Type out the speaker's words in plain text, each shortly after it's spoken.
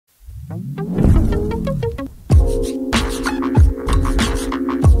Once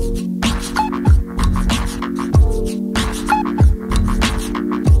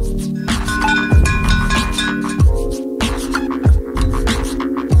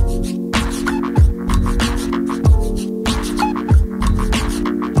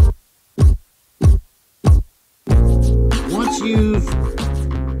you've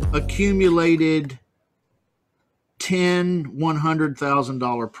accumulated 10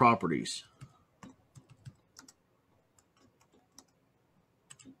 $100,000 properties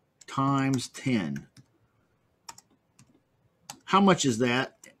times 10, how much is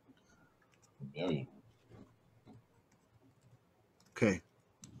that? $1 million. Okay.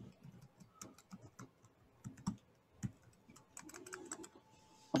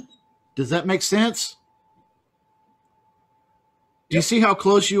 Does that make sense? Do you see how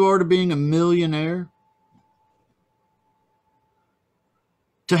close you are to being a millionaire?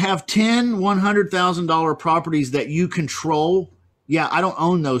 To have 10 $100,000 properties that you control. Yeah, I don't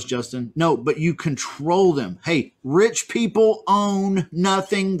own those, Justin. No, but you control them. Hey, rich people own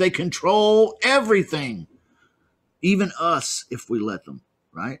nothing. They control everything. Even us, if we let them,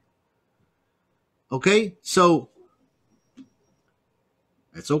 right? Okay, so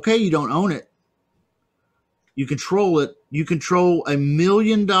it's okay you don't own it. You control it. You control $1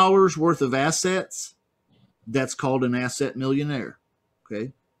 million worth of assets. That's called an asset millionaire.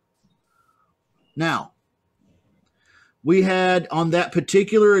 Okay. Now, we had, on that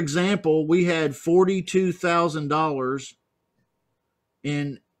particular example, we had $42,000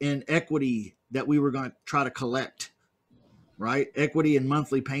 in equity that we were going to try to collect, right? Equity and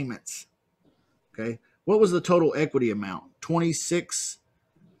monthly payments. Okay. What was the total equity amount?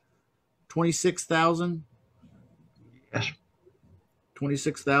 26,000? Yes.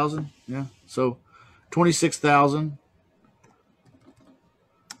 26,000. Yeah. So 26,000.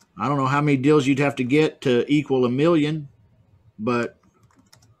 I don't know how many deals you'd have to get to equal $1 million, but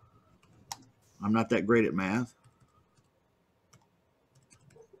I'm not that great at math.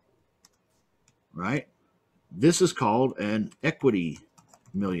 Right? This is called an equity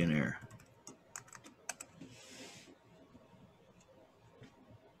millionaire.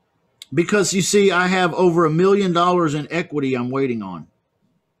 Because you see, I have over $1 million in equity I'm waiting on.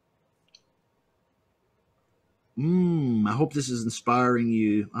 I hope this is inspiring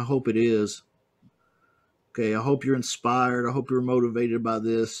you. I hope it is. Okay, I hope you're inspired. I hope you're motivated by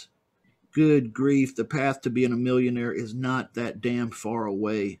this. Good grief, the path to being a millionaire is not that damn far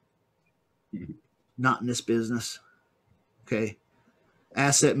away. Not in this business. Okay.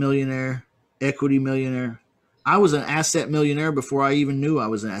 Asset millionaire, equity millionaire. I was an asset millionaire before I even knew I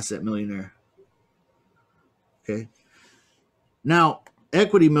was an asset millionaire. Okay. Now,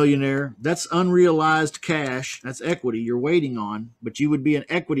 equity millionaire, that's unrealized cash. That's equity you're waiting on. But you would be an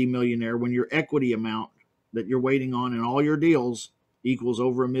equity millionaire when your equity amount that you're waiting on in all your deals equals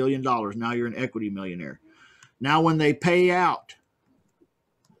over $1 million. Now you're an equity millionaire. Now, when they pay out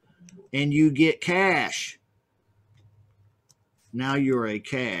and you get cash, now you're a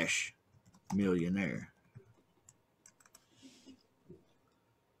cash millionaire.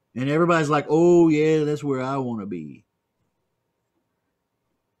 And everybody's like, oh, yeah, that's where I want to be.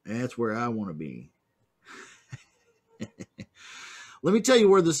 That's where I want to be. Let me tell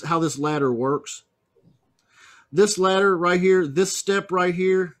you how this ladder works. This ladder right here, this step right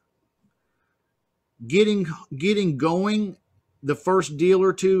here, getting going, the first deal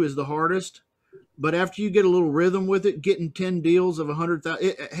or two is the hardest. But after you get a little rhythm with it, getting 10 deals of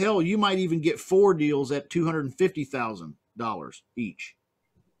 $100,000, hell, you might even get 4 deals at $250,000 each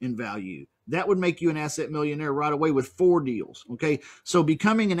in value. That would make you an asset millionaire right away with 4 deals. Okay. So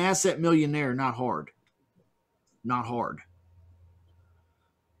becoming an asset millionaire, not hard. Not hard.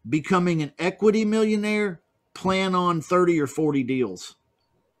 Becoming an equity millionaire, plan on 30 or 40 deals.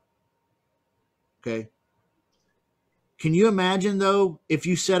 Okay. Can you imagine though, if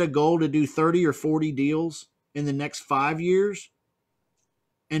you set a goal to do 30 or 40 deals in the next 5 years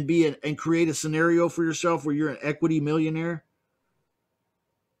and create a scenario for yourself where you're an equity millionaire?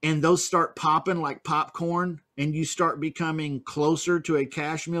 And those start popping like popcorn and you start becoming closer to a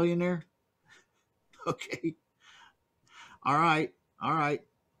cash millionaire. Okay. All right. All right.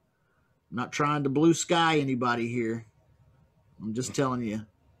 I'm not trying to blue sky anybody here. I'm just telling you,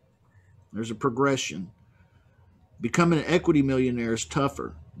 there's a progression. Becoming an equity millionaire is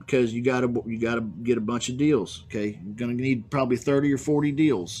tougher because you gotta get a bunch of deals. Okay. You're going to need probably 30 or 40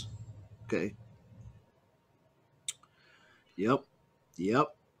 deals. Okay. Yep.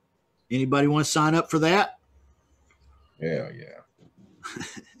 Yep. Anybody want to sign up for that? Yeah.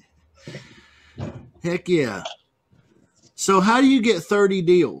 Heck yeah. So how do you get 30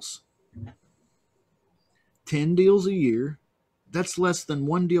 deals? 10 deals a year. That's less than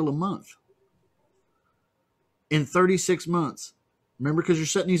 1 deal a month in 36 months. Remember, because you're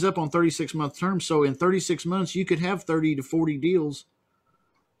setting these up on 36-month terms. So in 36 months, you could have 30 to 40 deals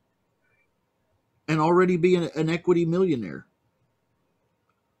and already be an equity millionaire.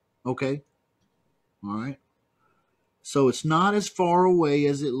 Okay. All right. So it's not as far away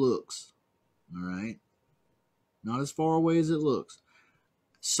as it looks. All right. Not as far away as it looks.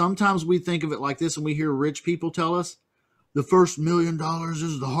 Sometimes we think of it like this, and we hear rich people tell us the first $1 million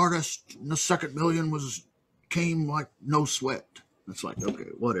is the hardest, and the second million came like no sweat. It's like, okay,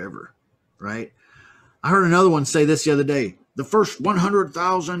 whatever. Right. I heard another one say this the other day. The first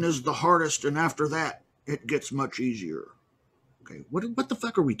 100,000 is the hardest, and after that, it gets much easier. Okay, what the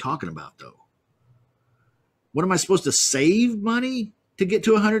fuck are we talking about, though? What am I supposed to save money to get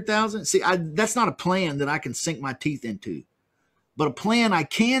to 100,000? See, that's not a plan that I can sink my teeth into. But a plan I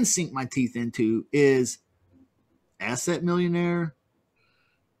can sink my teeth into is asset millionaire,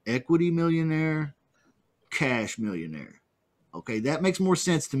 equity millionaire, cash millionaire. Okay, that makes more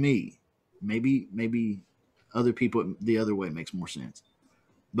sense to me. Maybe other people the other way makes more sense.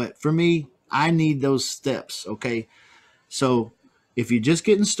 But for me, I need those steps, okay? So if you're just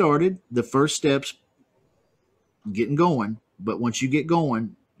getting started, the first steps, getting going. But once you get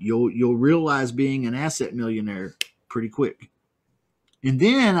going, you'll realize being an asset millionaire pretty quick. And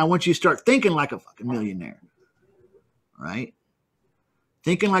then I want you to start thinking like a fucking millionaire, right?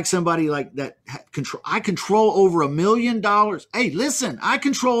 Thinking like somebody like that. I control over $1 million. Hey, listen, I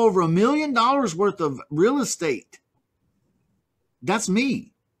control over $1 million worth of real estate. That's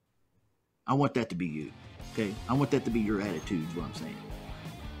me. I want that to be you. Okay. I want that to be your attitude is what I'm saying.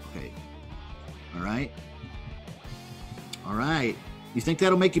 Okay. All right. All right. You think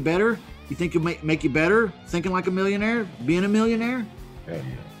that'll make you better? You think it'll make you better thinking like a millionaire, being a millionaire? Hell yeah.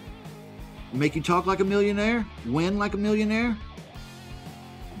 Make you talk like a millionaire, win like a millionaire?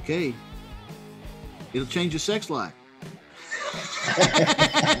 Okay. It'll change your sex life.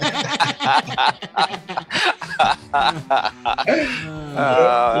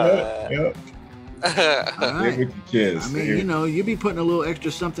 Yep. All right. With your kids. I mean, you know, you be putting a little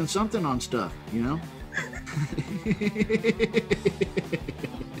extra something on stuff, you know?